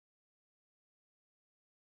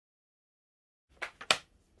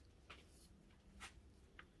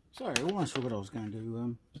So I almost forgot I was going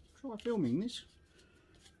to try filming this.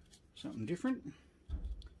 Something different.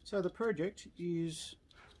 So the project is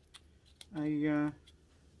a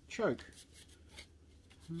choke.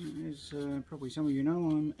 As probably some of you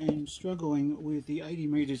know, I am struggling with the 80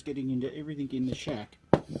 metres getting into everything in the shack.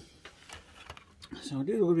 So I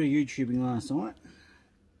did a little bit of YouTubing last night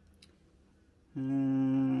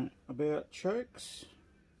about chokes.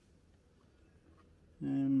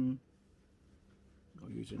 I'll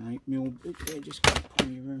use an 8mm bit there, just got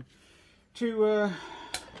plenty of room to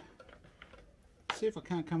see if I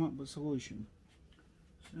can't come up with a solution.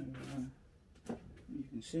 So you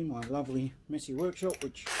can see my lovely messy workshop,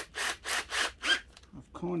 which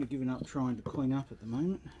I've kind of given up trying to clean up at the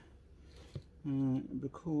moment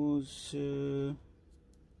because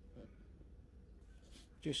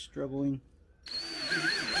just struggling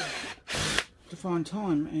to find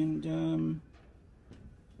time, and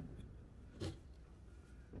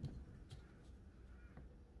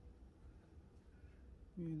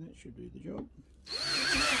yeah, that should do the job.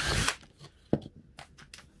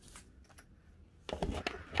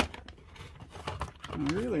 I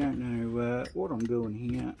really don't know what I'm doing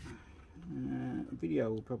here.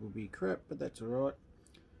 Video will probably be crap, but that's alright.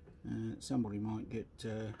 Somebody might get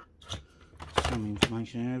some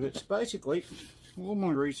information out of it. So basically, all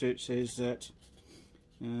my research says that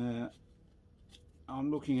I'm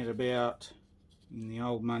looking at about, in the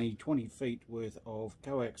old money, 20 feet worth of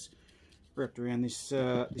coax wrapped around this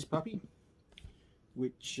this puppy,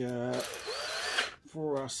 which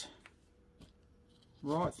for us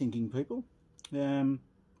right thinking people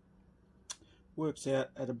works out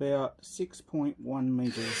at about 6.1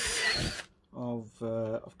 metres of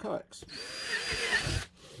coax.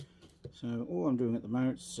 So all I'm doing at the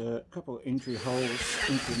moment is a couple of entry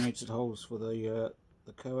mated holes for the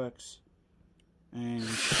coax, and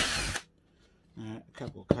a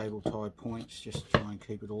couple of cable tie points, just to try and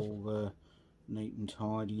keep it all neat and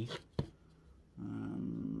tidy.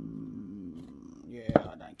 Yeah,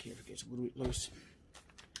 I don't care if it gets a little bit loose.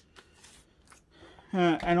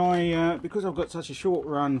 And I, because I've got such a short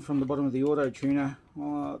run from the bottom of the auto tuner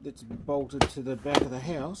that's bolted to the back of the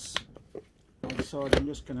house, I decided I'm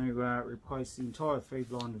just going to replace the entire feed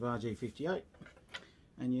line of RG58.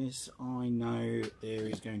 And yes, I know there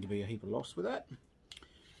is going to be a heap of loss with that,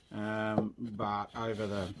 but over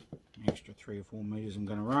the extra 3 or 4 metres I'm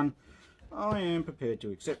going to run, I am prepared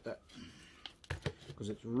to accept that, because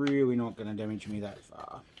it's really not going to damage me that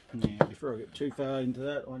far. Now, before I get too far into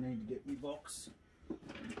that, I need to get my box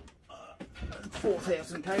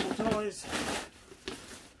 4,000 cable ties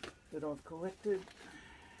that I've collected.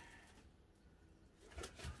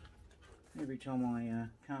 Every time I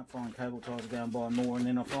can't find cable ties, I go and buy more, and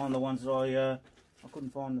then I find the ones that I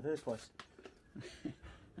couldn't find in the first place.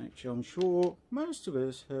 Actually, I'm sure most of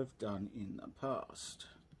us have done in the past.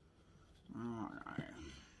 Alright.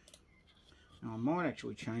 Now I might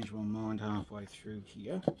actually change my mind halfway through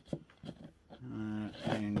here,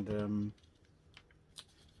 and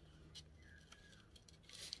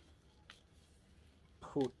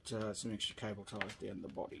put some extra cable ties down the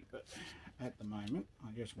body, but at the moment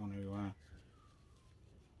I just want to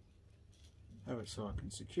have it so I can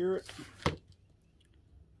secure it,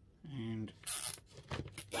 and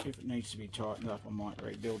if it needs to be tightened up I might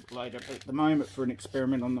rebuild it later, but at the moment, for an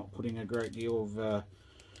experiment, I'm not putting a great deal of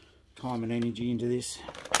time and energy into this.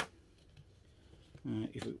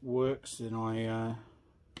 If it works, then I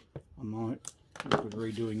might look at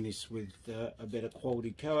redoing this with a better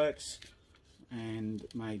quality coax, and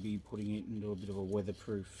maybe putting it into a bit of a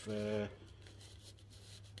weatherproof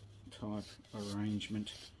type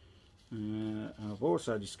arrangement. I've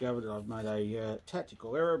also discovered that I've made a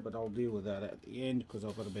tactical error, but I'll deal with that at the end, because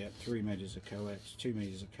I've got about 3 metres of coax, 2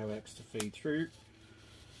 metres of coax to feed through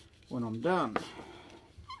when I'm done.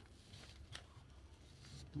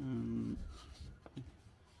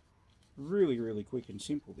 Really quick and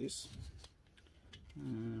simple this,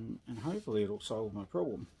 and hopefully it'll solve my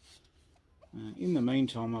problem. In the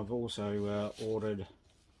meantime, I've also ordered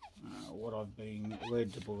what I've been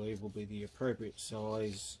led to believe will be the appropriate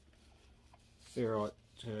size ferrite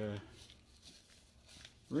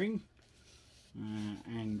ring,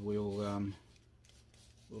 and we'll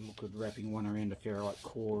look at wrapping one around a ferrite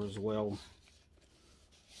core as well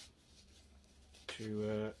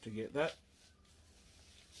to get that.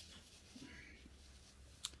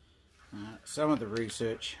 Some of the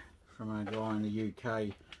research from a guy in the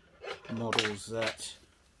UK models that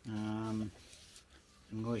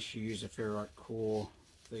unless you use a ferrite core,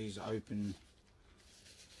 these open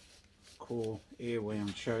core air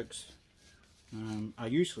wound chokes are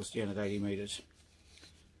useless down at 80 metres.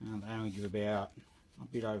 They only give about, a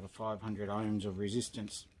bit over 500 ohms of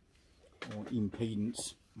resistance, or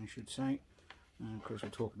impedance I should say. Of course we'll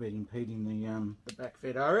talk about impeding the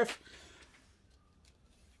back-fed RF.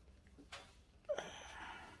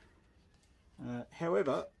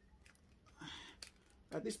 However,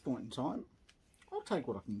 at this point in time, I'll take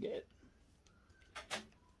what I can get.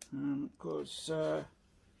 Because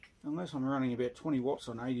unless I'm running about 20 watts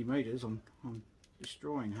on 80 meters, I'm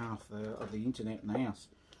destroying half of the internet in the house.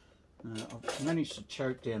 I've managed to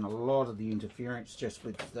choke down a lot of the interference just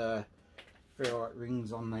with the ferrite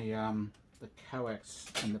rings on the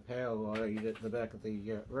coax and the power lead at the back of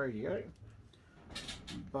the radio.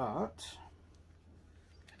 But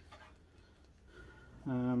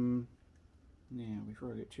now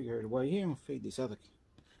before I get too carried away here, I'll feed this other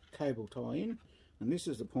cable tie in, and this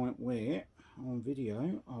is the point where on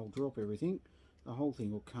video I'll drop everything, the whole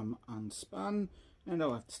thing will come unspun, and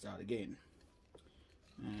I'll have to start again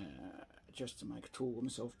just to make a tool of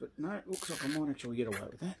myself. But no, it looks like I might actually get away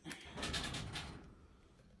with that.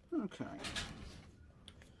 Okay,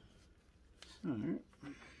 so I've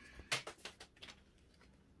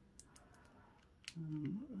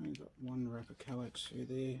got one wrap of coax through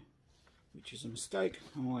there, which is a mistake.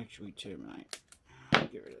 I'll actually terminate.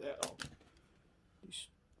 Get rid of that. I'll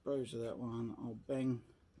dispose of that one. I'll bang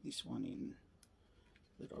this one in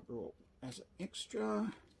that I brought as an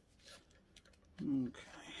extra.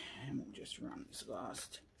 Okay, and we'll just run this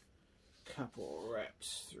last couple of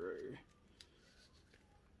wraps through.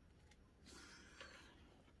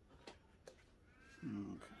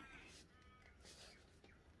 Okay,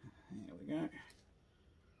 there we go.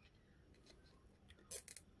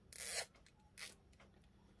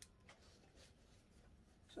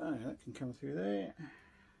 So that can come through there.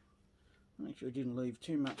 Make sure I didn't leave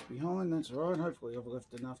too much behind. That's alright. Hopefully I've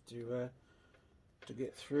left enough to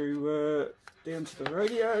get through down to the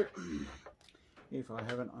radio. If I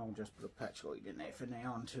haven't, I'll just put a patch lead in there for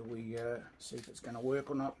now until we see if it's going to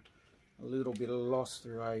work or not. A little bit of loss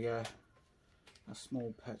through a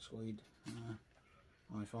small patch lead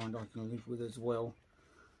I find I can live with as well.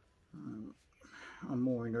 I'm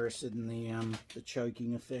more interested in the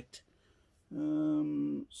choking effect.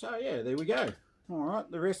 So yeah, there we go.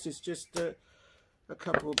 Alright, the rest is just a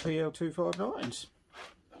couple of PL259s.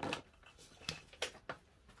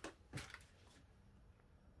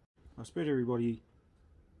 I spared everybody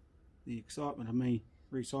the excitement of me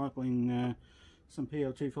recycling some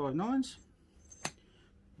PL259s.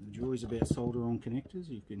 The joys about solder on connectors,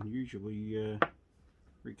 you can usually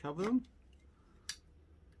recover them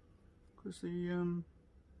because they're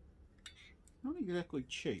not exactly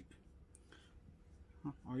cheap.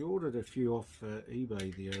 I ordered a few off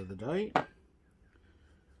eBay the other day,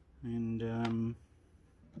 and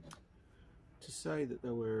to say that they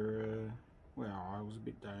were, well, I was a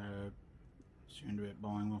bit concerned about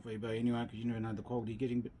buying off eBay anyway, because you never know the quality you're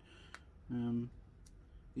getting, but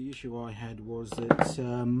the issue I had was that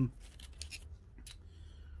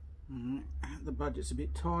the budget's a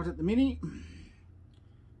bit tight at the minute,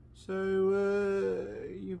 so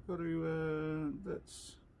you've got to,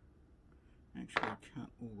 that's actually cut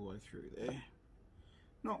all the way through there.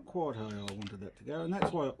 Not quite how I wanted that to go, and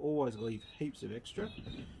that's why I always leave heaps of extra,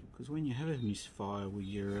 because when you have a misfire with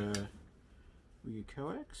your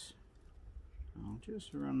coax, I'll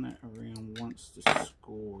just run that around once to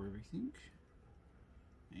score everything.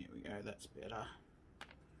 There we go, that's better.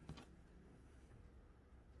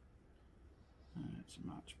 That's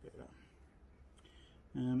much better.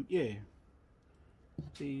 Yeah,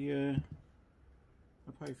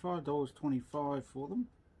 I pay $5.25 for them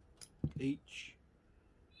each,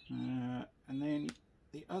 and then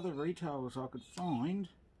the other retailers I could find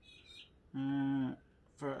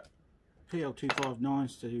for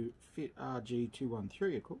PL259s to fit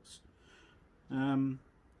RG213, of course,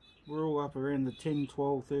 we're all up around the $10,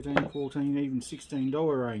 $12, $13, $14, even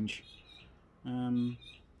 $16 range.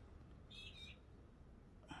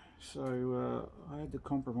 So I had to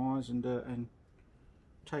compromise and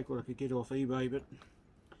take what I could get off eBay, but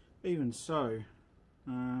even so,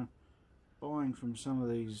 buying from some of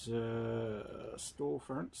these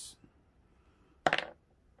storefronts,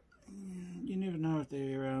 you never know if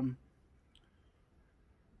they're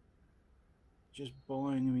just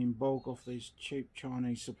buying them in bulk off these cheap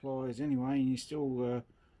Chinese suppliers anyway, and you're still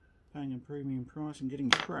paying a premium price and getting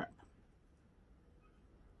crap.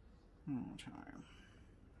 Okay.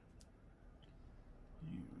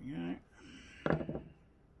 There we go.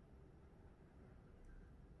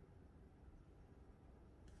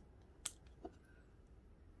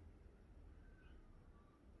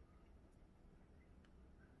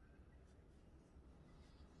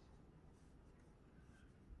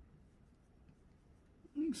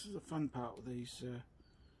 This is the fun part with these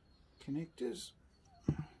connectors.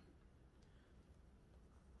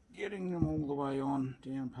 Getting them all the way on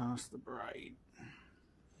down past the braid.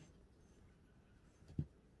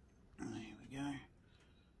 There we go.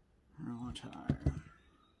 Righto.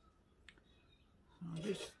 I'll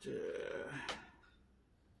just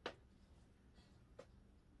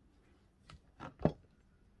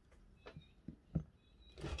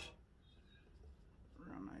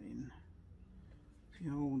run that in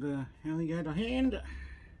the old alligator hand.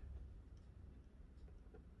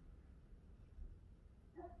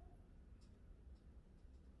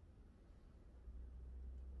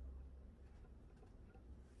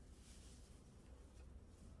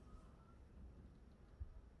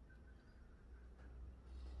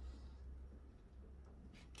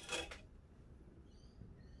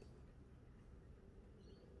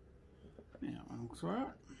 Now that looks right.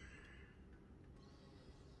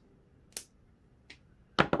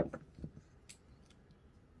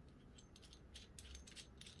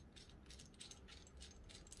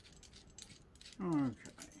 Okay,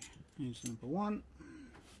 here's number one.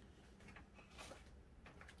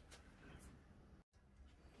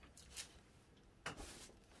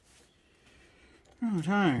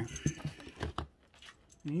 Righto. And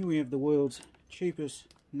here we have the world's cheapest,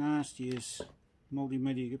 nastiest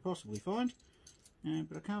multimedia you could possibly find.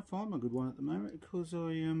 But I can't find my good one at the moment because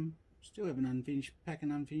I still have an unfinished packing,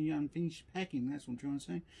 that's what I'm trying to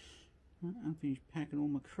say. Unfinished packing all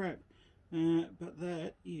my crap. But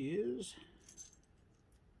that is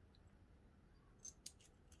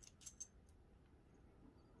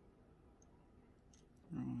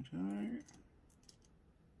righto.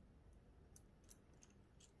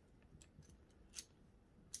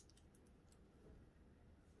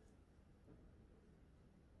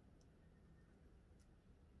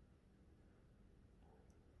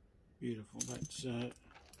 Beautiful, that's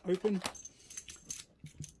open.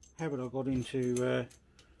 Habit I got into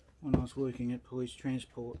when I was working at police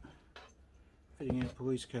transport, fitting out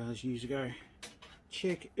police cars years ago.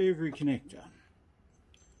 Check every connector.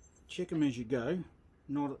 Check them as you go,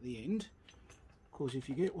 not at the end. Of course, if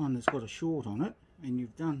you get one that's got a short on it, and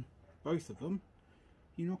you've done both of them,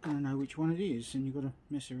 you're not going to know which one it is, and you've got to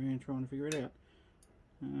mess around trying to figure it out.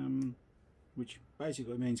 Which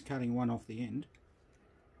basically means cutting one off the end.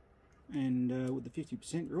 And with the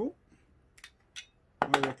 50% rule,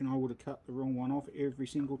 I reckon I would have cut the wrong one off every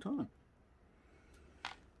single time.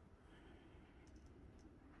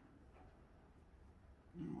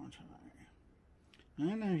 I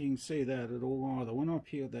don't know if you can see that at all either. When I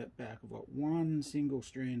peeled that back, I've got one single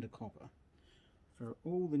strand of copper. For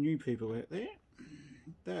all the new people out there,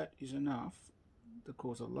 that is enough to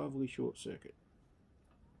cause a lovely short circuit.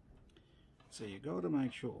 So you've got to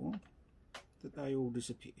make sure that they all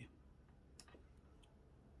disappear.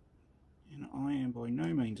 And I am by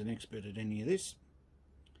no means an expert at any of this,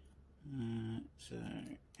 so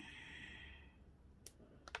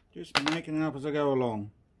just making it up as I go along.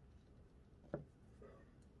 So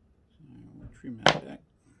we'll trim that back.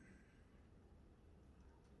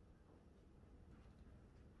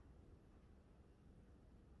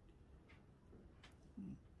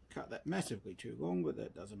 Cut that massively too long, but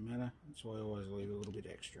that doesn't matter. That's why I always leave a little bit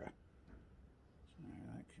extra. So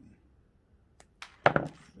that can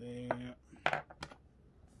there.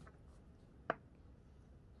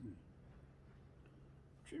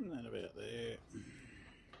 Trim that about there.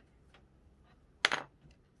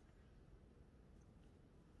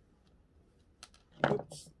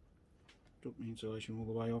 Oops. Took the insulation all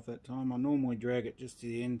the way off that time. I normally drag it just to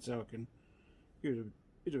the end so I can give it a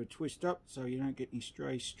bit of a twist up so you don't get any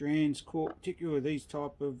stray strands caught, particularly with these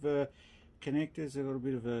type of connectors. They've got a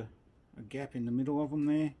bit of a gap in the middle of them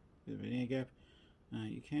there, bit of an air gap.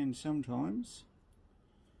 You can sometimes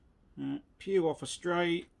peel off a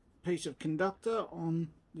stray piece of conductor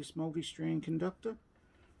on this multi-strand conductor,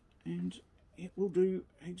 and it will do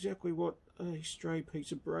exactly what a stray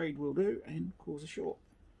piece of braid will do and cause a short.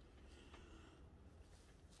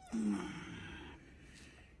 Alright,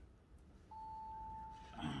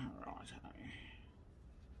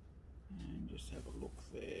 and just have a look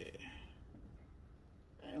there.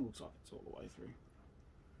 It looks like it's all the way through.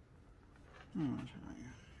 Alright.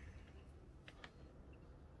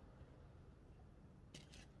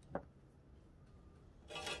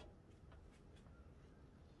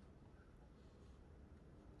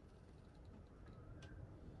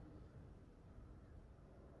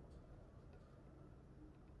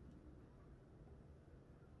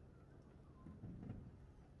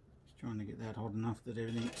 Trying to get that hot enough that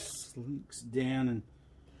everything slinks down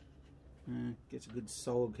and gets a good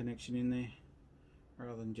solid connection in there.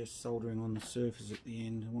 rather than just soldering on the surface at the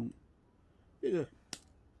end. I want a bit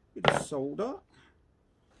of solder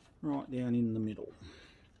right down in the middle.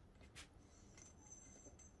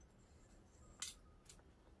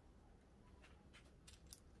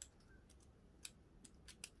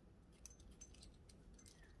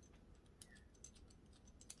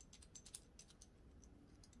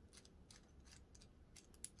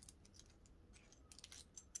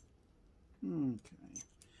 Okay,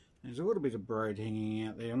 there's a little bit of braid hanging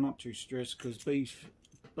out there. I'm not too stressed because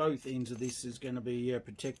both ends of this is going to be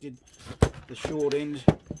protected. The short end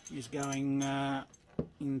is going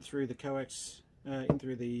in through the coax, in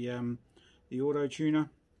through the auto tuner,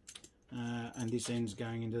 and this end's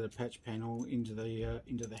going into the patch panel into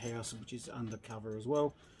the house, which is undercover as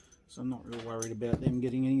well. So I'm not real worried about them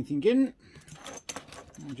getting anything in.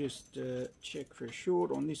 I'll just check for a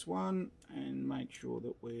short on this one and make sure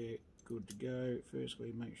that we're good to go.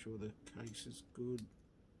 Firstly, make sure the case is good,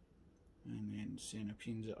 and then center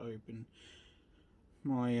pins are open.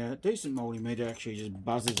 My decent multimeter actually just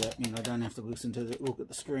buzzes at me and I don't have to listen to look at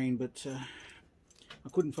the screen, but I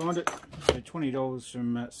couldn't find it. So $20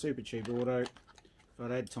 from Supercheap Auto. If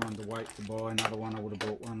I'd had time to wait to buy another one, I would have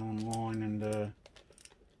bought one online, and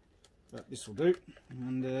but this will do.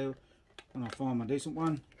 And when I find my decent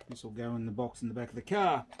one, this will go in the box in the back of the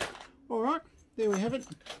car. Alright, there we have it.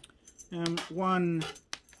 One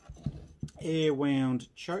air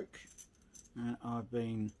wound choke. I've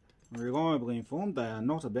been reliably informed they are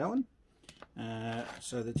not a bellin.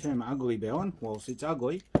 So the term ugly bellin, whilst it's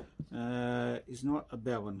ugly, is not a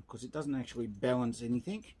bellin because it doesn't actually balance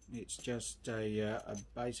anything. It's just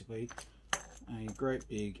basically a great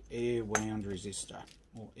big air wound resistor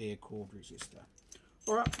or air cord resistor.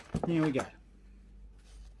 Alright, here we go.